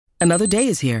Another day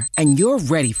is here, and you're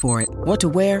ready for it. What to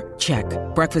wear? Check.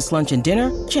 Breakfast, lunch, and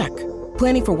dinner? Check.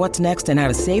 Planning for what's next and how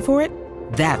to save for it?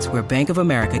 That's where Bank of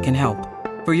America can help.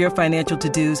 For your financial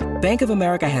to-dos, Bank of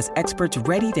America has experts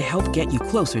ready to help get you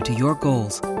closer to your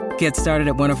goals. Get started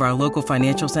at one of our local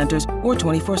financial centers or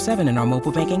 24/7 in our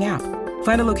mobile banking app.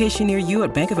 Find a location near you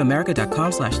at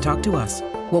bankofamerica.com/talktous.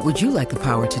 What would you like the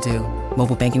power to do?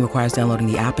 Mobile banking requires downloading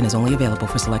the app and is only available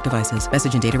for select devices.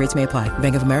 Message and data rates may apply.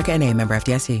 Bank of America N.A., member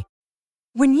FDIC.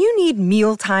 When you need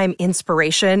mealtime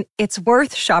inspiration, it's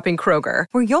worth shopping Kroger,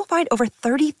 where you'll find over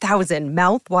 30,000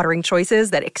 mouth-watering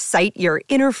choices that excite your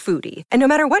inner foodie. And no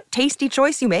matter what tasty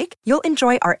choice you make, you'll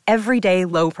enjoy our everyday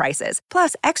low prices,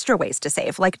 plus extra ways to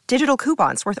save, like digital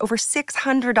coupons worth over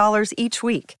 $600 each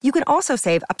week. You can also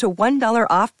save up to $1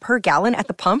 off per gallon at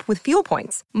the pump with fuel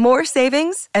points. More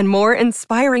savings and more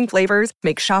inspiring flavors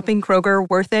make shopping Kroger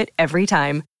worth it every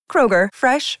time. Kroger,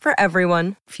 fresh for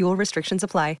everyone. Fuel restrictions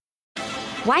apply.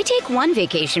 Why take one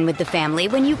vacation with the family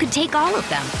when you could take all of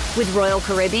them? With Royal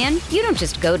Caribbean, you don't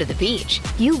just go to the beach.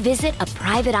 You visit a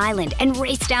private island and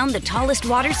race down the tallest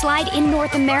water slide in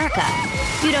North America.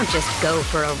 You don't just go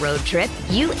for a road trip.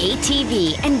 You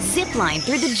ATV and zip line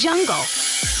through the jungle.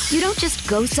 You don't just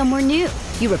go somewhere new.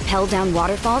 You rappel down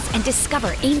waterfalls and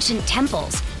discover ancient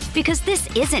temples. Because this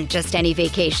isn't just any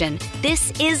vacation.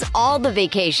 This is all the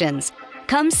vacations.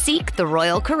 Come seek the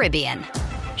Royal Caribbean.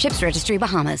 Ships Registry,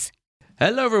 Bahamas.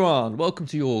 Hello everyone, welcome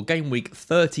to your Game Week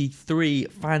 33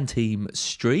 Fan Team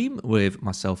stream with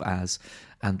myself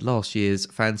and last year's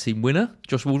Fan Team winner,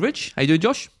 Josh Waldridge. How you doing,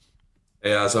 Josh?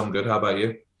 Hey, I'm good. How about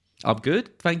you? I'm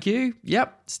good, thank you.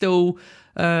 Yep, still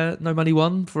no money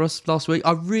won for us last week.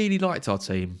 I really liked our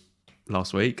team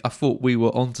last week. I thought we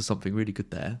were onto something really good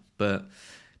there, but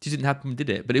it just didn't happen, did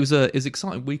it? But it was an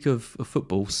exciting week of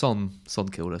football. Son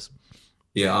killed us.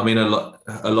 Yeah, I mean, a lot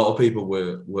of people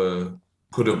were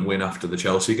couldn't win after the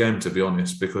Chelsea game, to be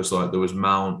honest, because there was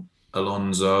Mount,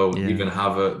 Alonso, even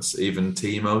Havertz, even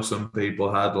Timo. Some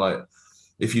people had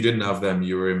if you didn't have them,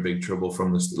 you were in big trouble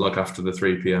from after the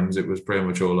 3 p.m s. It was pretty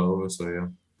much all over. So yeah,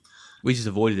 we just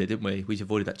avoided it, didn't we? We just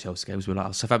avoided that Chelsea game. We were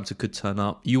like, Southampton could turn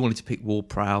up. You wanted to pick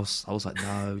Ward-Prowse. I was like,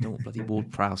 no, don't want bloody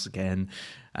Ward-Prowse again.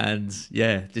 And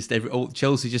yeah,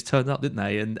 Chelsea just turned up, didn't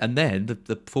they? And then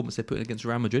the performance they put in against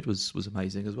Real Madrid was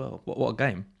amazing as well. What a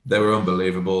game! They were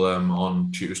unbelievable.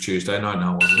 It was Tuesday night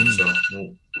now, wasn't it?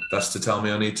 So that's to tell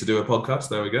me I need to do a podcast.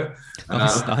 There we go.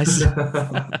 Nice.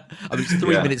 I mean, it's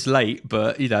 3 minutes late,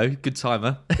 but good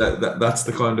timer. That's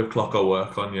the kind of clock I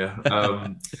work on. Yeah.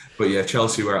 But yeah,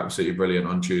 Chelsea were absolutely brilliant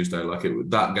on Tuesday.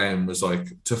 That game was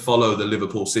to follow the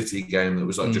Liverpool City game that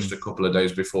was just a couple of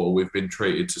days before. We've been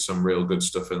treated to some real good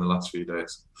stuff in the last few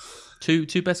days.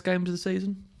 Two best games of the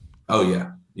season? Oh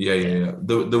yeah.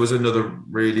 There was another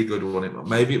really good one.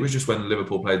 Maybe it was just when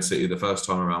Liverpool played City the first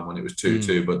time around when it was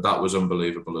 2-2, but that was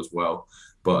unbelievable as well.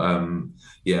 But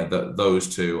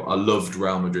those two. I loved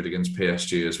Real Madrid against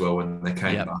PSG as well when they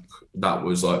came back. That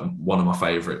was one of my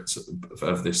favourites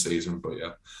of this season. But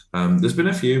yeah, there's been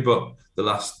a few, but the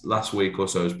last week or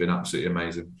so has been absolutely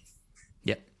amazing.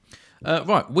 Yeah.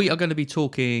 Right, we are going to be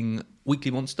talking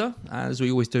Weekly Monster, as we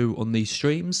always do on these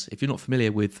streams. If you're not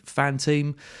familiar with Fan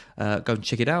Team, go and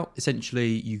check it out.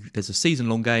 Essentially, there's a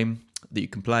season-long game that you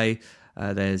can play.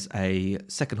 There's a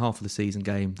second half of the season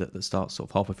game that starts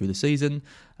sort of halfway through the season.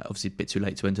 Obviously, a bit too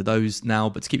late to enter those now,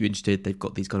 but to keep you interested, they've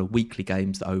got these kind of weekly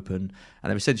games that open, and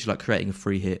they're essentially creating a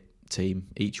free hit team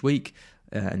each week.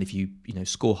 And if you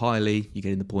score highly, you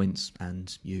get in the points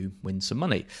and you win some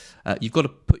money. You've got to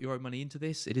put your own money into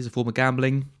this. It is a form of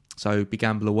gambling, so be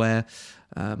gamble aware.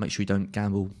 Make sure you don't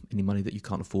gamble any money that you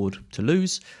can't afford to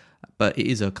lose. But it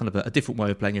is a kind of a different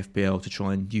way of playing FPL to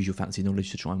try and use your fancy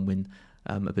knowledge to try and win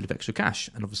a bit of extra cash.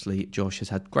 And obviously, Josh has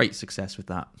had great success with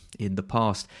that in the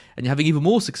past. And you're having even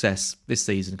more success this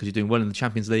season because you're doing well in the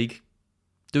Champions League,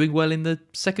 doing well in the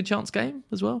second chance game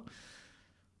as well.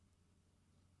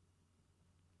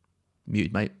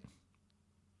 Muted, mate.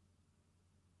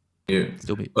 Mute.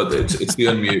 Still mute. But it's the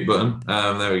unmute button.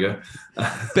 There we go.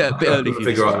 Bit early for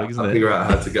you. I'll figure out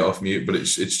how to get off mute, but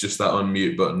it's just that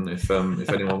unmute button. If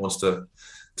anyone wants to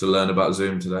learn about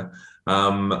Zoom today.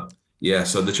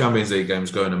 So the Champions League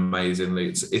game's going amazingly.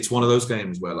 It's one of those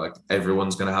games where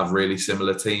everyone's going to have really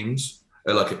similar teams,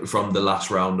 from the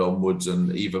last round onwards,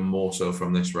 and even more so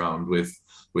from this round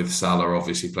with Salah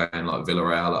obviously playing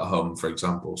Villarreal at home, for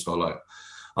example. So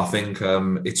I think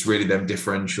it's really them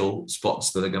differential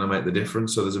spots that are going to make the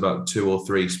difference. So there's about 2 or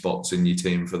 3 spots in your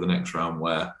team for the next round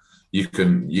where you're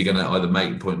going to either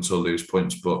make points or lose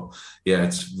points. But yeah,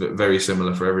 it's very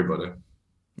similar for everybody.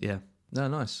 Yeah. No,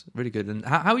 nice, really good. And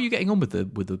how are you getting on with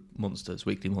the monsters,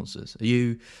 weekly monsters? Are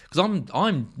you? Because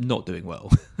I'm not doing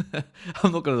well.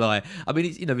 I'm not gonna lie. I mean,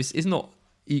 it's not.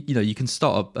 You can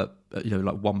start up at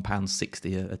like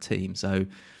 £1.60 a team. So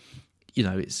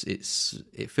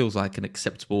it feels like an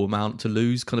acceptable amount to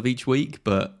lose kind of each week,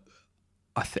 but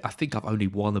I think I've only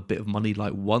won a bit of money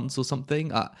like once or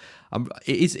something.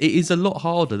 It is a lot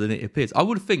harder than it appears. I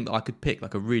would think that I could pick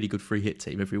like a really good free hit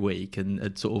team every week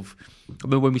and sort of. I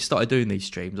mean, when we started doing these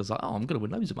streams, I was like, I'm going to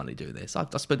win loads of money doing this. I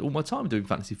spent all my time doing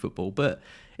fantasy football, but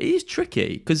it is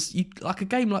tricky because like a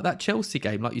game like that Chelsea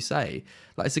game, like you say,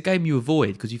 like it's a game you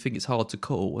avoid because you think it's hard to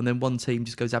call, and then one team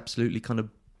just goes absolutely kind of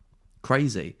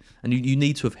crazy, and you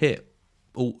need to have hit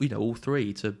all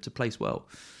three to place well.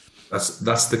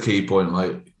 That's the key point.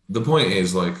 Like the point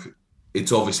is like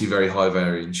it's obviously very high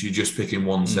variance. You're just picking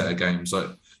one set of games. Like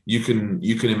you can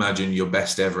imagine your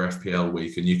best ever FPL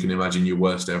week and you can imagine your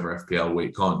worst ever FPL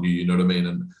week, can't you? You know what I mean?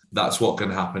 And that's what can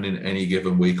happen in any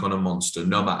given week on a monster,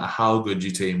 no matter how good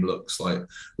your team looks. Like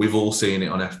we've all seen it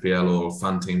on FPL or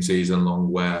fan team season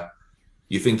long where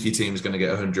you think your team's going to get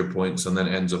 100 points and then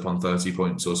it ends up on 30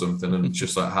 points or something. And it's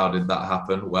just like, how did that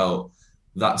happen? Well,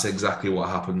 that's exactly what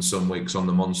happens some weeks on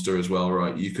the monster as well,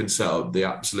 right? You can set up the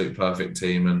absolute perfect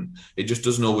team and it just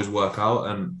doesn't always work out.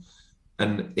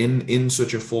 And in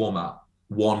such a format,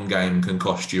 one game can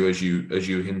cost you, as you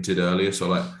hinted earlier. So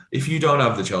like if you don't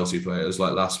have the Chelsea players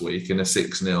like last week in a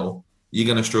 6-0, you're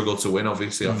going to struggle to win,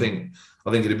 obviously. I think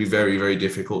it'd be very, very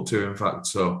difficult to, in fact.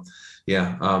 So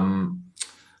yeah,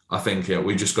 I think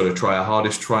we just got to try our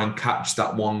hardest, try and catch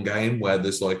that one game where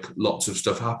there's like lots of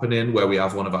stuff happening, where we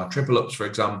have one of our triple ups, for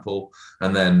example,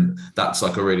 and then that's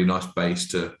like a really nice base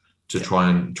to try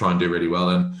and do really well.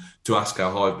 And to ask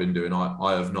how I've been doing,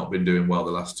 I have not been doing well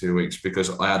the last 2 weeks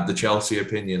because I had the Chelsea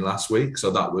opinion last week,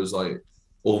 so that was like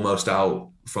almost out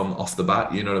from off the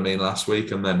bat, you know what I mean, last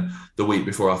week, and then the week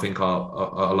before I think I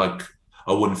won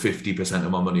 50%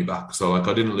 of my money back, so like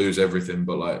I didn't lose everything,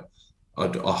 but like I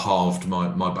halved my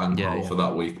bankroll for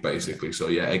that week, basically. So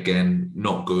yeah, again,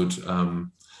 not good.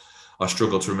 I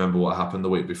struggle to remember what happened the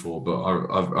week before, but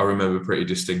I remember pretty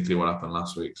distinctly what happened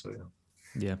last week. So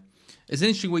yeah, it's an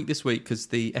interesting week this week because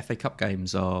the FA Cup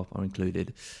games are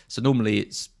included. So normally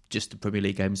it's just the Premier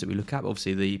League games that we look at.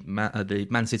 Obviously, the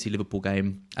Man City Liverpool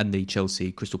game and the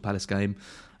Chelsea Crystal Palace game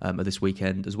are this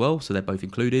weekend as well. So they're both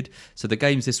included. So the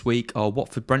games this week are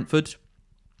Watford Brentford,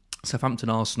 Southampton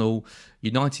Arsenal,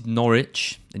 United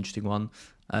Norwich, interesting one,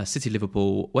 City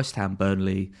Liverpool, West Ham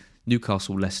Burnley,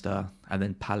 Newcastle Leicester, and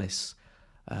then Palace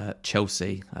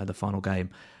Chelsea, the final game.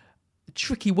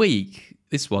 Tricky week,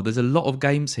 this one. There's a lot of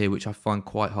games here which I find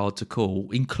quite hard to call,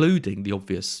 including the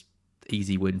obvious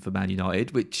easy win for Man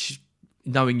United, which,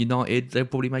 knowing United, they'll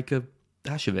probably make a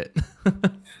hash of it.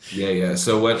 Yeah.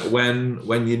 So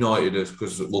when United,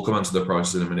 because we'll come on to the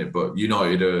prices in a minute, but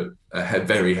United are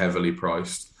very heavily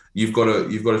priced. You've got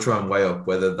to try and weigh up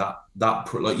whether that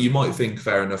like you might think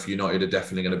fair enough, United are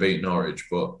definitely going to beat Norwich,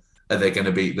 but are they going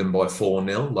to beat them by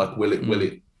 4-0?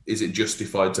 Like is it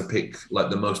justified to pick like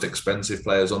the most expensive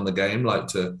players on the game, like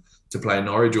to play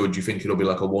Norwich, or do you think it'll be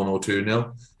like a 1 or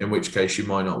 2-0? In which case you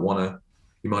might not want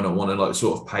to like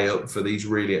sort of pay up for these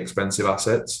really expensive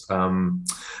assets. And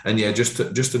yeah, just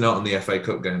to note on the FA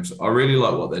Cup games, I really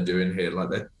like what they're doing here. Like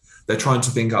they're trying to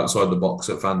think outside the box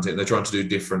at Fantasy. They're trying to do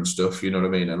different stuff, you know what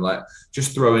I mean? And like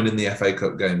just throwing in the FA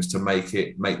Cup games to make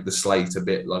the slate a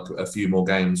bit like a few more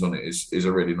games on it is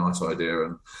a really nice idea.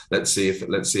 And let's see if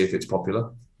it's popular.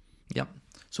 Yep.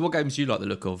 So what games do you like the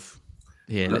look of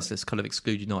here? Let's kind of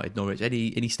exclude United, Norwich.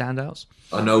 Any standouts?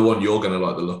 I know one you're going to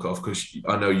like the look of because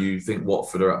I know you think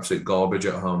Watford are absolute garbage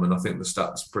at home, and I think the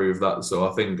stats prove that. So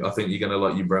I think you're going to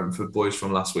like your Brentford boys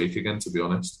from last week again, to be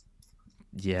honest.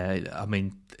 Yeah, I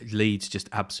mean, Leeds just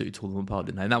absolutely tore them apart,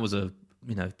 didn't they? And that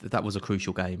was a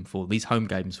crucial game for these home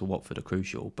games for Watford are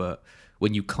crucial. But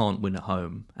when you can't win at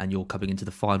home and you're coming into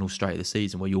the final straight of the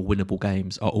season where your winnable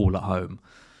games are all at home,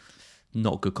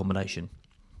 not a good combination.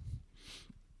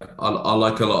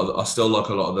 I still like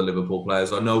a lot of the Liverpool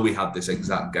players. I know we had this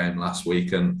exact game last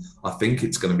week, and I think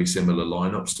it's going to be similar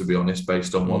lineups, to be honest,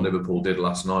 based on what Liverpool did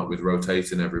last night with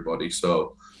rotating everybody.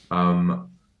 So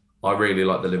I really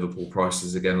like the Liverpool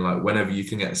prices again. Like whenever you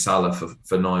can get Salah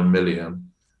for 9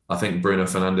 million, I think Bruno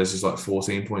Fernandes is like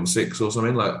 14.6 or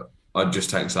something. Like I'd just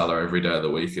take Salah every day of the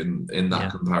week in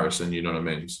that comparison. You know what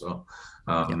I mean? So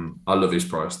I love his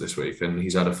price this week, and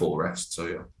he's had a full rest. So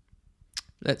yeah.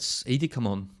 He did come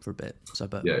on for a bit,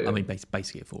 I mean,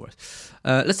 basically for us.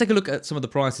 Let's take a look at some of the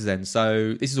prices then.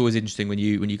 So this is always interesting when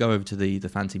you go over to the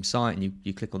fan team site and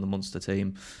you click on the monster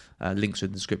team. Links are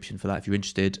in the description for that if you're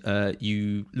interested.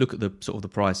 You look at the sort of the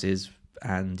prices,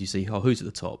 and you see, who's at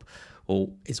the top?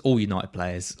 Well, it's all United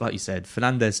players. Like you said,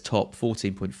 Fernandes top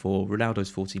 14.4,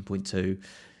 Ronaldo's 14.2,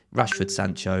 Rashford,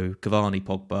 Sancho, Cavani,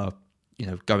 Pogba,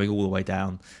 going all the way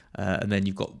down. And then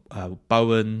you've got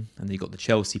Bowen, and then you've got the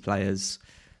Chelsea players.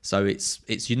 So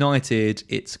it's United,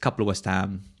 it's a couple of West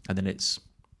Ham, and then it's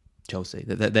Chelsea.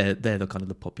 They're the kind of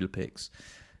the popular picks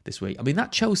this week. I mean,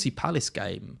 that Chelsea-Palace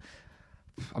game,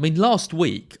 last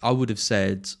week I would have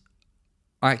said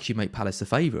I actually make Palace the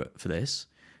favourite for this.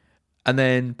 And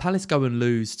then Palace go and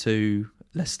lose to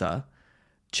Leicester.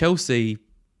 Chelsea,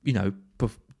 that's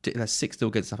 6-0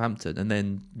 against Southampton, and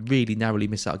then really narrowly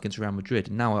miss out against Real Madrid.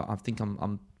 And now I think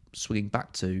I'm swinging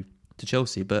back to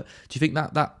Chelsea. But do you think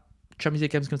that Champions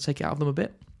League game is going to take it out of them a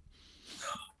bit?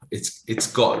 It's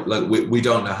got, like, we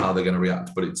don't know how they're going to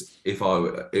react, but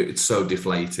it's so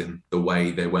deflating the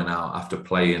way they went out after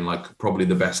playing like probably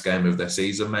the best game of their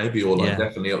season, maybe, or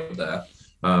definitely up there.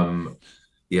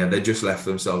 They just left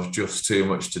themselves just too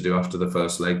much to do after the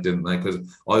first leg, didn't they? Because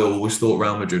I always thought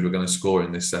Real Madrid were going to score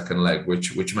in this second leg,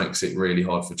 which makes it really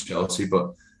hard for Chelsea,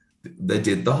 but they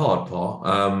did the hard part.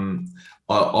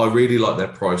 I really like their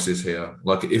prices here.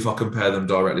 Like, if I compare them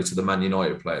directly to the Man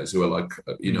United players, who are like,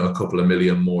 a couple of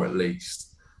million more at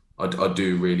least, I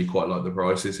do really quite like the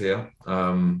prices here.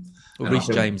 Reece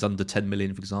James under 10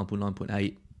 million, for example,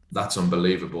 9.8. That's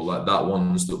unbelievable. Like, that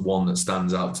one's the one that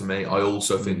stands out to me. I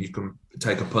also think you can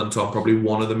take a punt on probably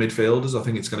one of the midfielders. I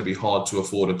think it's going to be hard to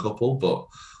afford a couple, but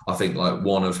I think like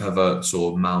one of Havertz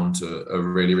or Mount are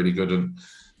really, really good. And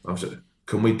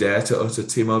can we dare to utter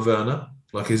Timo Werner?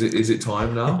 Like, is it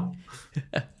time now?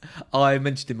 I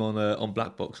mentioned him on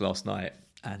Black Box last night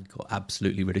and got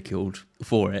absolutely ridiculed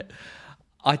for it.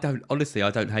 I don't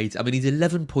hate it. He's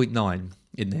 11.9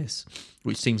 in this,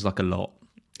 which seems like a lot.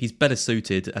 He's better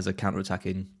suited as a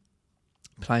counter-attacking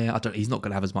player. He's not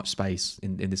going to have as much space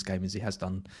in this game as he has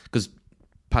done, because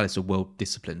Palace are well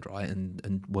disciplined, right,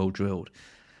 and well drilled.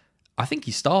 I think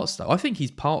he starts though. I think he's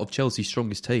part of Chelsea's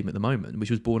strongest team at the moment, which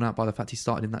was borne out by the fact he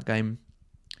started in that game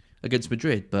against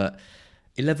Madrid. But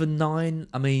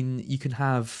 11.9. You can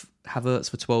have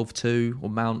Havertz for 12.2 or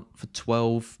Mount for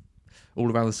 12,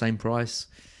 all around the same price.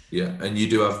 Yeah, and you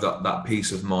do have that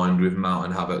peace of mind with Mount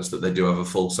and Havertz that they do have a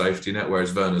full safety net,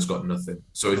 whereas Werner's got nothing.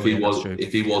 So if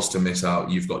he was to miss out,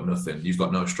 you've got nothing. You've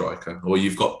got no striker, or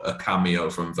you've got a cameo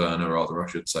from Werner, rather, I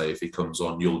should say. If he comes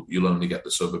on, you'll only get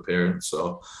the sub appearance.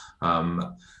 So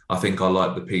I think I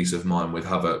like the peace of mind with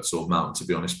Havertz or Mount, to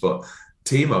be honest. But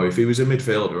Timo, if he was a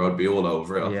midfielder, I'd be all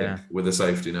over it. I think with a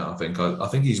safety net, I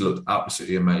think he's looked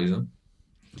absolutely amazing.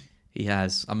 He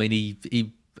has.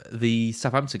 The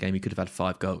Southampton game, he could have had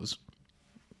 5 goals.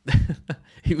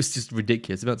 It was just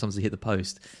ridiculous. The amount of times he hit the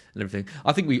post and everything.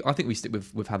 I think we stick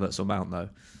with Havertz or Mount though.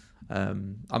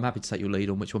 I'm happy to take your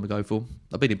lead on which one we go for.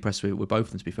 I've been impressed with both of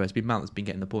them, to be fair. It's been Mount that's been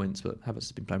getting the points, but Havertz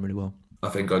has been playing really well. I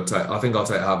think I'll take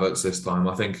Havertz this time.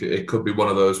 I think it could be one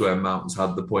of those where Mount's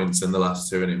had the points in the last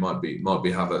 2, and it might be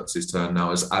Havertz's turn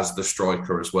now as the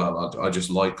striker as well. I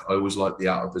always like the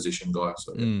out of position guy.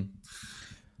 So.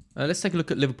 Let's take a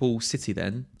look at Liverpool City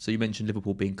then. So you mentioned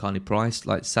Liverpool being kindly priced,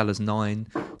 like Salah's 9,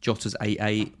 Jota's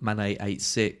 8.8, Mane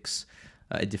 8.6.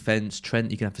 In defence,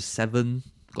 Trent you can have for 7,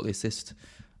 got the assist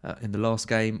in the last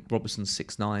game. Robertson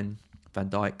 6.9, Van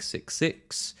Dijk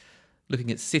 6.6.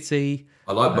 Looking at City,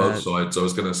 I like both sides. I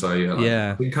was going to say,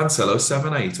 I think Cancelo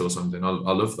 7.8 or something. I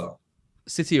love that.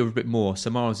 City are a bit more.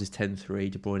 Samaras is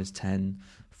 10.3, De Bruyne is 10,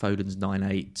 Foden's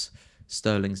 9.8.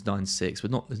 Sterling's 9.6,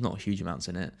 but there's not huge amounts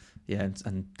in it. Yeah,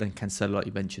 and then Cancelo, like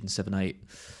you mentioned, 7.8.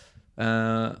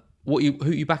 Who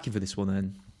are you backing for this one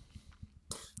then?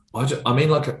 What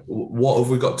have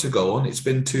we got to go on? It's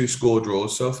been 2 score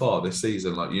draws so far this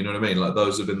season. Like, you know what I mean? Like,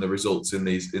 those have been the results in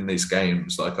these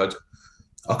games. Like,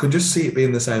 I could just see it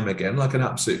being the same again, like an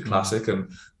absolute classic.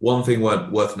 And one thing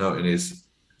worth noting is,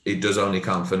 it does only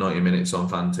count for 90 minutes on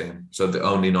Fan Team. So the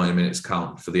only 90 minutes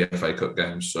count for the FA Cup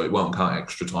games. So it won't count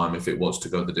extra time if it was to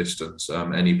go the distance.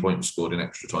 Any points scored in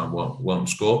extra time won't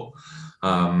score,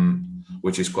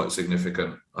 which is quite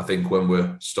significant, I think, when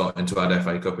we're starting to add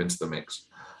FA Cup into the mix.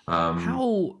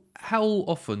 How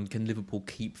often can Liverpool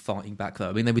keep fighting back,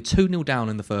 though? They were 2-0 down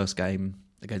in the first game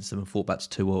against them and fought back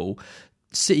to 2-2.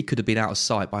 City could have been out of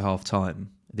sight by half-time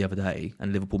the other day,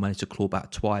 and Liverpool managed to claw back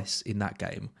twice in that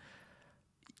game.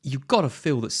 You've got to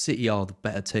feel that City are the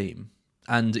better team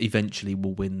and eventually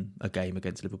will win a game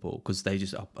against Liverpool because they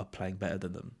just are playing better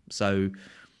than them. So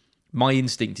my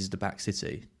instinct is to back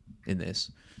City in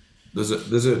this. There's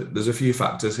a few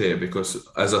factors here because,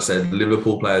 as I said,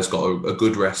 Liverpool players got a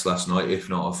good rest last night, if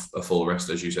not a full rest,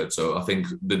 as you said. So I think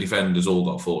the defenders all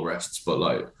got full rests, but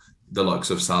like the likes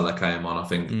of Salah came on. I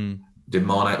think Did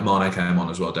Mane came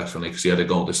on as well, definitely, because he had a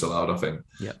goal disallowed, I think.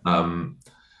 Yeah.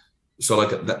 So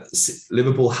like that,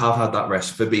 Liverpool have had that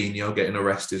rest. Fabinho getting a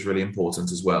rest is really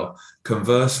important as well.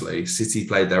 Conversely, City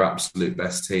played their absolute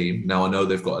best team. Now I know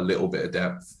they've got a little bit of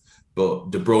depth,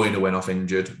 but De Bruyne went off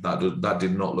injured. That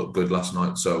did not look good last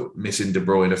night. So missing De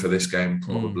Bruyne for this game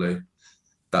probably.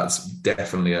 That's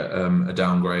definitely a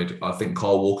downgrade. I think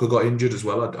Kyle Walker got injured as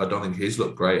well. I don't think he's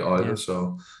looked great either. Yeah.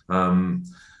 So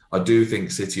I do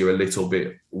think City are a little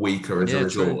bit weaker as a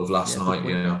result of last night.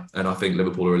 Yeah, and I think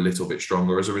Liverpool are a little bit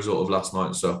stronger as a result of last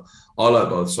night. So I like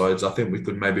both sides. I think we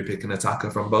could maybe pick an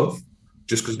attacker from both,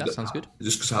 just because that sounds good.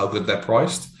 Just because how good they're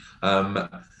priced. And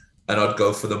I'd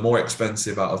go for the more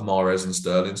expensive out of Mahrez and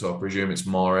Sterling. So I presume it's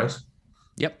Mahrez.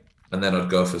 Yep. And then I'd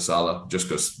go for Salah, just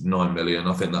because 9 million.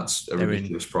 I think that's a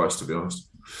ridiculous price, to be honest.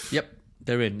 Yep,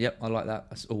 they're in. Yep, I like that.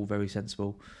 That's all very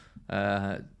sensible.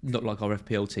 Not like our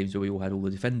FPL teams where we all had all the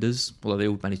defenders, although they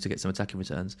all managed to get some attacking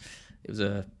returns. It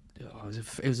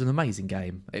was an amazing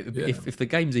game. If the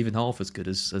game's even half as good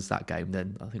as that game,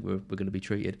 then I think we're going to be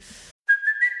treated.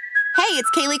 Hey,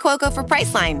 it's Kaylee Cuoco for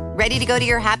Priceline. Ready to go to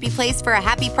your happy place for a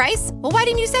happy price? Well, why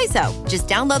didn't you say so? Just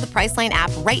download the Priceline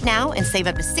app right now and save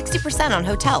up to 60% on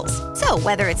hotels. So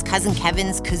whether it's Cousin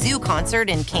Kevin's Kazoo Concert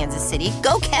in Kansas City,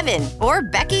 go Kevin, or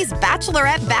Becky's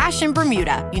Bachelorette Bash in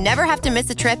Bermuda, you never have to miss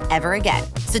a trip ever again.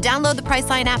 So download the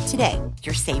Priceline app today.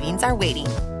 Your savings are waiting.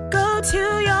 Go to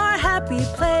your happy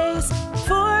place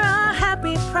for a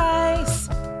happy price.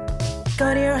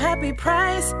 Go to your happy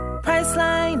price,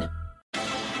 Priceline.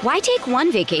 Why take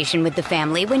one vacation with the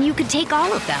family when you could take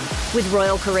all of them? With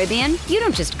Royal Caribbean, you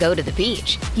don't just go to the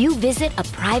beach. You visit a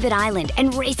private island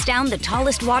and race down the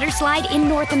tallest water slide in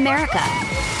North America.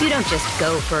 You don't just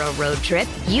go for a road trip.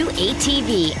 You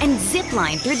ATV and zip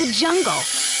line through the jungle.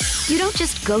 You don't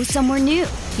just go somewhere new.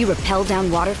 You rappel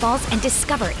down waterfalls and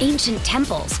discover ancient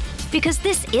temples. Because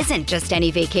this isn't just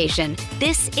any vacation.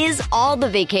 This is all the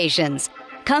vacations.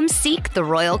 Come seek the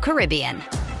Royal Caribbean.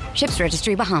 Ships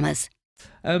Registry, Bahamas.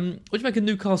 What do you make of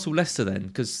Newcastle-Leicester then?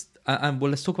 Because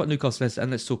let's talk about Newcastle-Leicester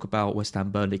and let's talk about West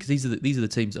Ham-Burnley, because these are the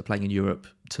teams that are playing in Europe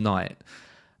tonight.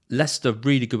 Leicester,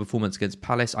 really good performance against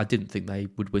Palace. I didn't think they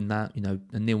would win that. You know,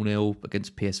 a 0-0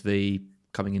 against PSV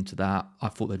coming into that. I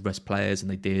thought they'd rest players,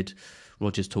 and they did.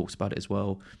 Rodgers talks about it as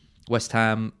well. West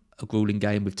Ham, a grueling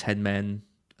game with 10 men.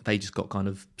 They just got kind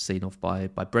of seen off by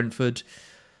Brentford.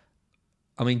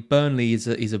 I mean, Burnley is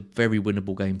a very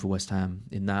winnable game for West Ham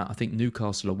in that. I think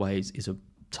Newcastle away is a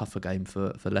tougher game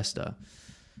for Leicester.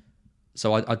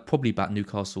 So I'd probably back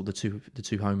Newcastle, the two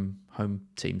home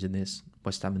teams in this,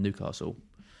 West Ham and Newcastle.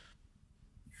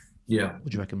 Yeah. What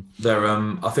do you reckon? They're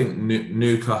I think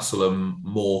Newcastle are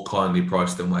more kindly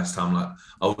priced than West Ham. Like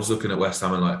I was looking at West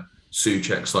Ham and like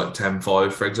Souček's like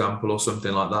 10.5 for example, or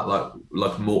something like that, like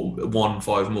more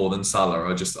 1.5 more than Salah.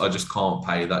 I just can't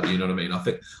pay that, you know what I mean? I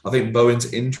think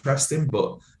Bowen's interesting,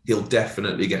 but he'll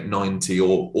definitely get 90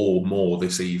 or more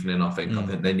this evening. I think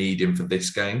they need him for this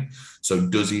game. So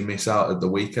does he miss out at the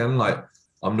weekend? Like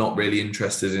I'm not really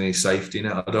interested in his safety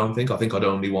net. I think I'd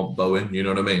only want Bowen, you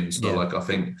know what I mean? So like I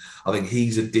think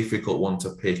he's a difficult one to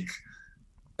pick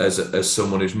as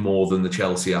someone who's more than the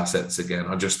Chelsea assets again.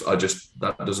 I just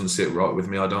that doesn't sit right with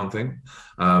me, I don't think.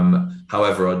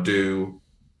 However, I don't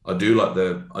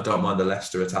mind the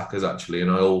Leicester attackers actually,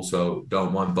 and I also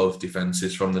don't mind both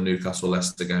defences from the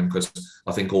Newcastle-Leicester game, because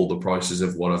I think all the prices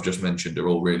of what I've just mentioned are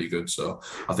all really good. So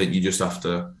I think you just have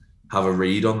to have a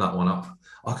read on that one up.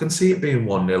 I can see it being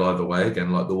 1-0 either way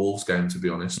again, like the Wolves game, to be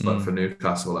honest. Like for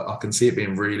Newcastle, I can see it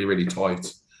being really, really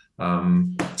tight.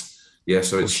 Yeah,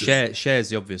 so it's Share's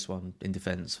the obvious one in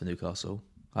defence for Newcastle.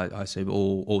 I assume,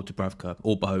 or Dubravka,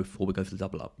 or both, or we go for the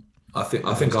double up. I think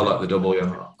I like the double.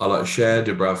 Yeah, I like Share,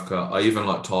 Dubravka. I even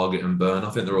like Target and Burn. I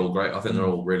think they're all great. I think they're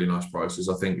all really nice prices.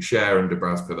 I think Share and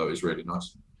Dubravka though is really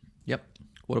nice. Yep.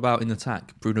 What about in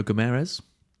attack, Bruno Guimaraes?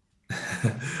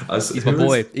 He's my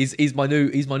boy. He's my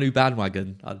new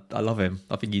bandwagon. I love him.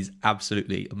 I think he's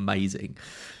absolutely amazing.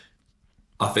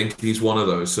 I think he's one of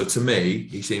those. So to me,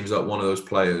 he seems like one of those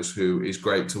players who is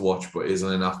great to watch, but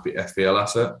isn't an FPL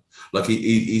asset. Like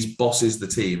he bosses the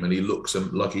team, and he looks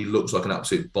like an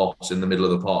absolute boss in the middle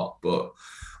of the park. But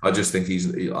I just think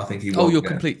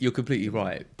you're completely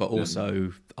right. But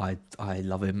also, I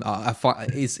love him. I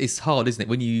find it's hard, isn't it,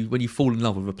 when you fall in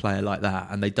love with a player like that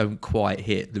and they don't quite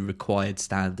hit the required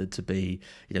standard to be,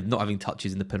 not having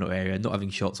touches in the penalty area, not having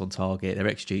shots on target, their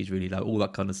XG is really low, all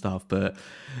that kind of stuff. But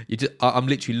I'm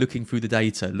literally looking through the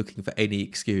data, looking for any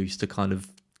excuse to kind of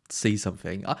see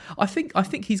something. I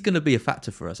think he's going to be a factor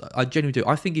for us. I genuinely do.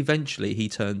 I think eventually he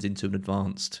turns into an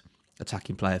advanced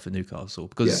attacking player for Newcastle,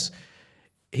 because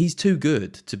he's too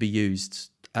good to be used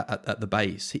at the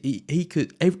base. He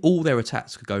could all their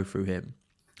attacks could go through him,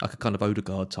 like a kind of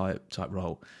Odegaard type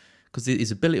role, because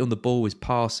his ability on the ball, his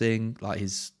passing, like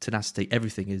his tenacity,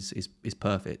 everything is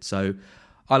perfect. So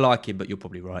I like him, but you're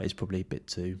probably right. It's probably a bit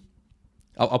too.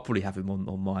 I'll probably have him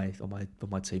on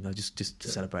my team though, just to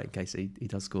celebrate in case he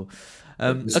does score.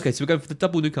 Okay, so we're going for the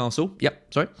double Newcastle.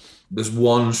 Yep, sorry. There's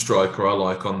one striker I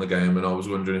like on the game, and I was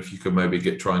wondering if you could maybe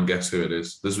try and guess who it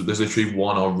is. There's literally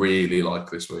one I really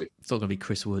like this week. It's not going to be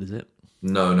Chris Wood, is it?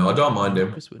 No, I don't mind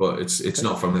him, but it's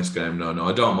not from this game. No,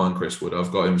 I don't mind Chris Wood.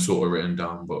 I've got him sort of written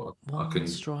down, but I can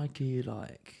striker you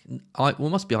like. Well, it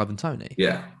must be Ivan Toney.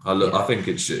 Yeah, I think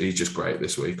he's just great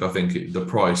this week. I think the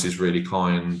price is really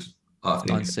kind. I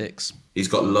think 9.6. He's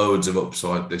got loads of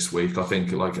upside this week. I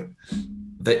think like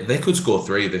they could score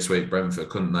 3 this week, Brentford,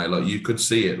 couldn't they? Like you could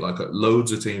see it. Like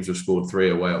loads of teams have scored 3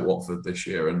 away at Watford this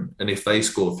year, and if they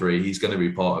score 3, he's going to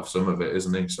be part of some of it,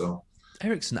 isn't he? So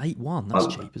Eriksen 8-1.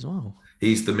 That's cheap as well.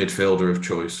 He's the midfielder of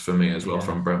choice for me as well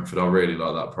from Brentford. I really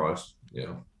like that price.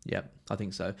 Yeah, I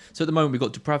think so. So at the moment we've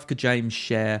got Dubravka, James,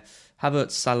 Cher,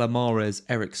 Havertz, Salah, Mahrez,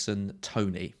 Eriksen,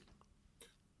 Toney.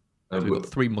 So we've got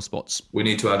 3 more spots. We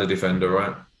need to add a defender,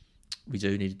 right? We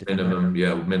do need a defender.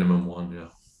 Minimum one,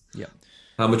 yeah.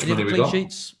 How much money we got?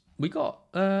 Sheets? We got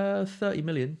 30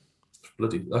 million.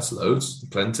 Bloody, that's loads.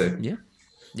 Plenty. Yeah.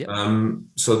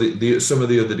 So some of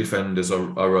the other defenders I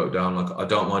wrote down, like I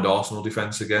don't mind Arsenal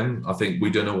defence again. I think we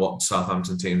don't know what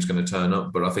Southampton team's going to turn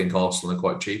up, but I think Arsenal are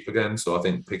quite cheap again. So I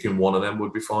think picking one of them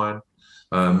would be fine.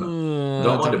 Don't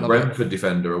mind a Brentford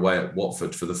defender away at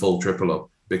Watford for the full triple up,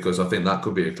 because I think that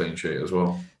could be a clean sheet as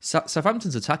well.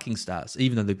 Southampton's attacking stats,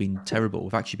 even though they've been terrible,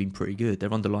 have actually been pretty good.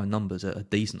 Their underlying numbers are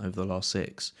decent over the last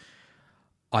 6.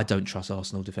 I don't trust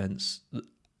Arsenal defence.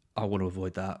 I want to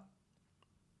avoid that.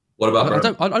 What about?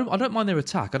 I don't mind their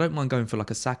attack. I don't mind going for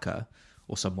like a Saka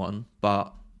or someone,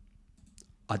 but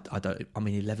I don't. I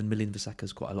mean, 11 million for Saka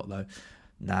is quite a lot though.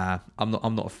 Nah, I'm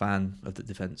not a fan of the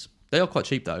defence. They are quite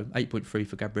cheap though. 8.3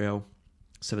 for Gabriel,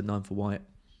 7.9 for White.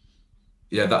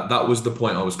 Yeah, that was the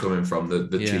point I was coming from,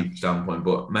 the cheap standpoint.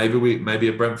 But maybe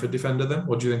a Brentford defender then.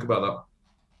 What do you think about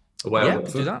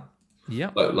that? Do that.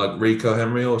 Yeah, like Rico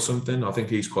Henry or something. I think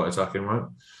he's quite attacking, right?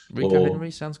 Rico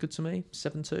Henry sounds good to me.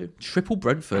 7.2. Triple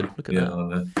Brentford. Look at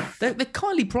that. They're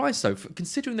kindly priced though,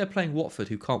 considering they're playing Watford,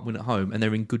 who can't win at home, and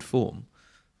they're in good form.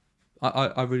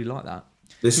 I really like that.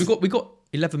 We got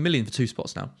 11 million for 2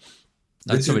 spots now.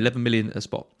 11 million a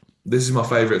spot. This is my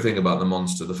favourite thing about the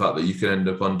Monster, the fact that you can end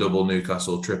up on double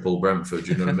Newcastle, triple Brentford.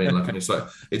 You know what I mean? Like, and it's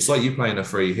like you playing a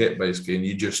free hit basically, and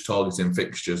you're just targeting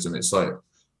fixtures, and it's like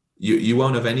you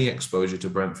won't have any exposure to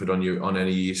Brentford on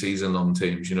any season long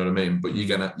teams. You know what I mean? But you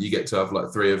get to have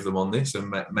like 3 of them on this,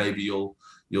 and maybe you'll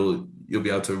be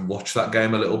able to watch that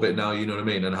game a little bit now. You know what I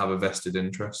mean? And have a vested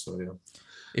interest. So yeah.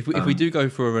 If we do go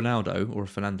for a Ronaldo or a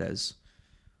Fernandes,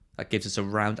 that gives us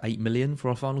around 8 million for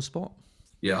our final spot.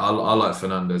 Yeah, I like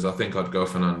Fernandes. I think I'd go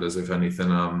Fernandes if anything.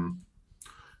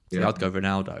 Yeah, I'd go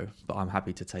Ronaldo, but I'm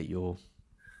happy to take your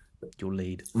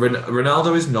lead.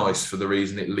 Ronaldo is nice for the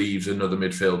reason it leaves another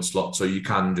midfield slot, so you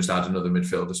can just add another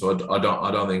midfielder. So I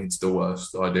don't think it's the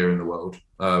worst idea in the world.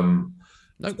 No,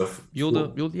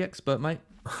 you're the expert, mate.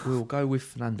 We'll go with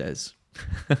Fernandes.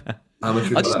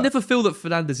 I just never feel that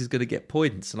Fernandes is going to get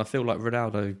points, and I feel like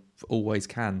Ronaldo always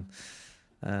can.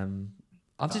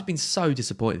 I've just been so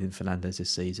disappointed in Fernandes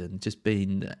this season. Just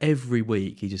been every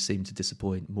week, he just seemed to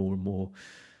disappoint more and more.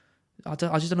 I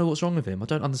just don't know what's wrong with him. I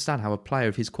don't understand how a player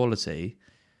of his quality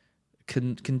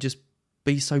can just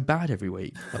be so bad every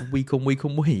week, like week on week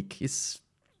on week. It's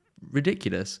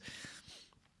ridiculous.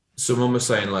 Someone was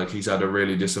saying like he's had a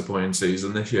really disappointing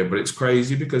season this year, but it's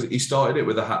crazy because he started it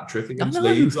with a hat-trick against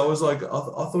Leeds. I was like, I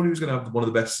thought he was going to have one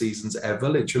of the best seasons ever,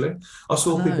 literally. I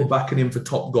saw people backing him for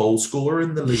top goal scorer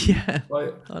in the league. Yeah,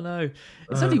 I know.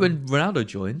 It's only when Ronaldo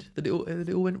joined that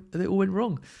it all went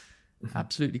wrong.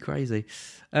 Absolutely crazy.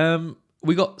 We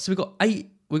got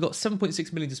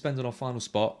 7.6 million to spend on our final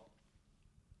spot.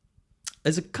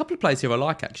 There's a couple of players here I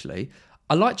like actually.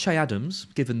 I like Che Adams,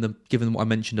 given what I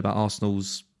mentioned about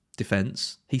Arsenal's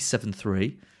defence. He's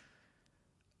 7.3.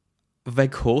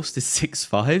 Weghorst is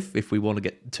 6.5 if we want to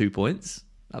get 2 points.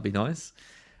 That'd be nice.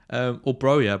 Or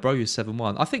Broja. Broja's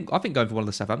 7.1. I think going for one of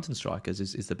the Southampton strikers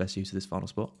is the best use of this final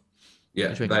spot.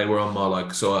 Yeah, they were on my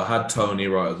so I had Toney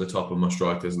right at the top of my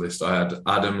strikers list. I had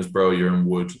Adams, Broja and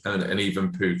Wood and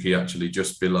even Pukki actually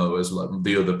just below as like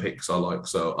the other picks I like.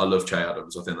 So I love Che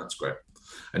Adams. I think that's great.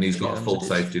 And he's got a full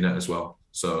safety net as well.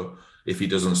 So if he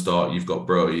doesn't start, you've got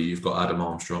Broja, you've got Adam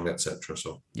Armstrong, etc.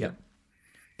 So yeah.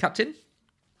 Captain?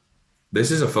 This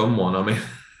is a fun one. I mean,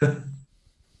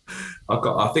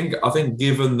 I think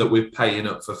given that we're paying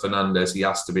up for Fernandes, he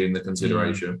has to be in the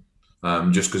consideration,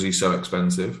 just because he's so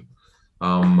expensive.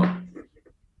 Do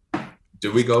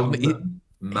we go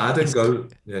mad and go?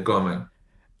 Yeah, go on, mate.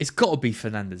 It's got to be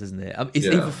Fernandes, isn't it? It's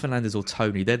either Fernandes or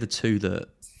Tony. They're the two that.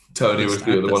 Tony was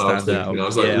the one I was thinking. I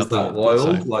was like, is that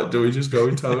wild? So. Like, do we just go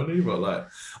with Tony? But like,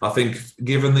 I think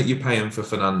given that you're paying for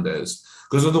Fernandes,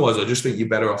 because otherwise I just think you're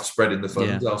better off spreading the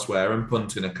funds elsewhere and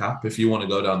punting a cap if you want to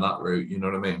go down that route. You know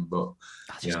what I mean? But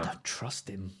I just don't trust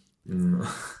him.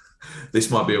 This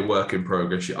might be a work in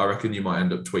progress. I reckon you might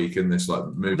end up tweaking this, like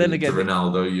moving to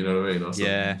Ronaldo. You know what I mean?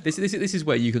 Yeah, this is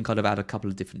where you can kind of add a couple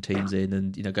of different teams in,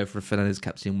 and go for a Fernandes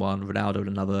captain one, Ronaldo in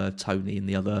another, Tony in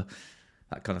the other,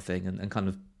 that kind of thing, and kind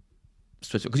of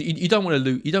because you don't want to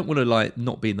lose, you don't want to like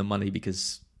not be in the money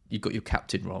because you've got your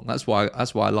captain wrong. That's why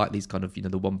I like these kind of the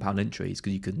 £1 entries,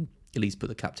 because you can at least put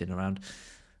the captain around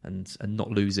and not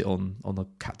lose it on a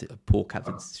poor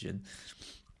captain decision.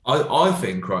 I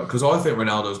think, right, because I think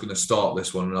Ronaldo's going to start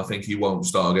this one, and I think he won't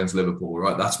start against Liverpool,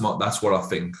 right? That's what I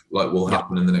think will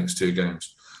happen in the next 2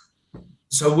 games.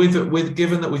 So with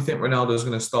given that we think Ronaldo's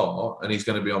going to start and he's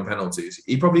going to be on penalties,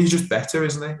 he probably is just better,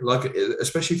 isn't he? Like,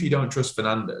 especially if you don't trust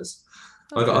Fernandes.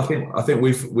 Like, I think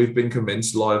we've been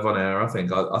convinced live on air. I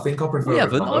think I prefer. Yeah,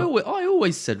 but I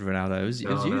always said Ronaldo. It was you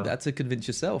that had to convince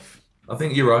yourself. I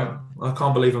think you're right. I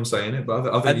can't believe I'm saying it,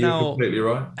 but I think you're completely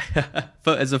right.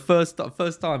 But as a first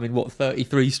time in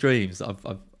 33 streams, I've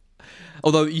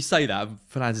although you say that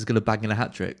Fernandes is going to bang in a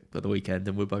hat trick at the weekend,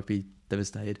 and we'll both be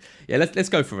devastated. Yeah, let's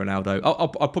go for Ronaldo.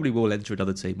 I probably will enter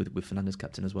another team with Fernandes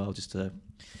captain as well, just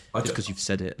because you've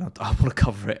said it. And I want to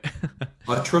cover it.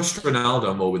 I trust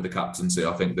Ronaldo more with the captaincy,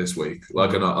 I think, this week.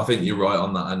 Like, and I think you're right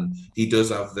on that. And he does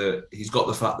have he's got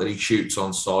the fact that he shoots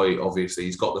on sight. Obviously,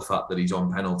 he's got the fact that he's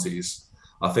on penalties.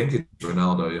 I think it's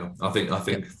Ronaldo. Yeah, I think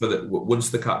once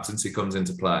the captaincy comes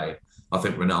into play, I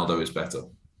think Ronaldo is better.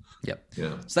 Yep.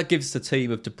 Yeah. So that gives us a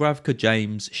team of Dubravka,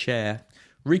 James, Cher,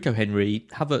 Rico Henry,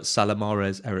 Havertz, Salah,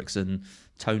 Mahrez, Eriksen,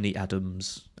 Tony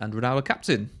Adams, and Ronaldo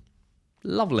captain.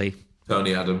 Lovely.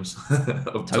 Tony Adams.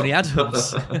 Tony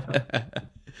Adams.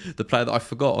 The player that I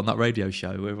forgot on that radio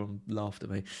show where everyone laughed at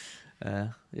me.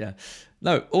 Yeah.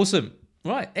 No, awesome.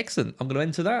 Right, excellent. I'm going to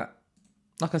enter that.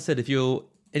 Like I said, if you're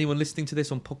anyone listening to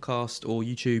this on podcast or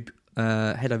YouTube,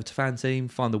 head over to Fan Team,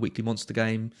 find the Weekly Monster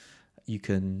game. You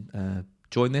can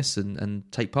join this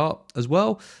and take part as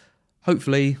well.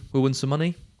 Hopefully we'll win some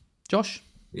money. Josh?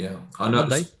 Yeah, I know.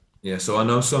 Monday. Yeah, so I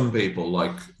know some people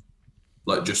like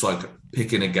just like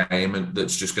picking a game and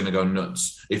that's just going to go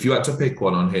nuts. If you had to pick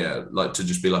one on here, like to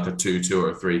just be like a 2-2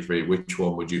 or a 3-3, which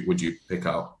one would you pick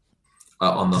out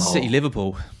on the whole? City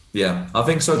Liverpool. Yeah, I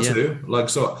think so too. Like,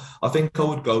 so I think I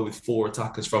would go with 4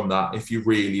 attackers from that. If you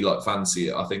really like fancy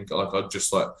it, I think like I'd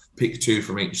just like pick 2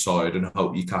 from each side and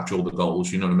hope you catch all the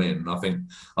goals. You know what I mean? And I think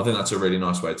that's a really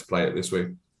nice way to play it this week.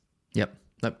 Yep,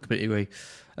 no, completely agree.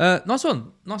 Nice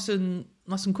one, nice and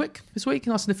quick this week,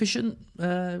 nice and efficient. We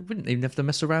didn't even have to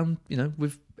mess around,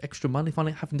 with extra money,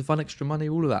 having to find extra money,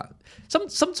 all of that.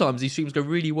 Sometimes these streams go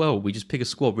really well. We just pick a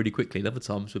squad really quickly. And other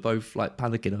times we're both like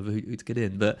panicking over who to get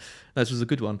in. But this was a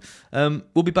good one.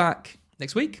 We'll be back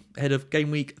next week ahead of game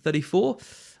week 34.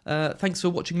 Thanks for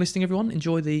watching, listening, everyone.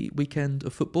 Enjoy the weekend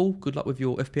of football. Good luck with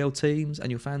your FPL teams and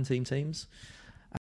your fan teams.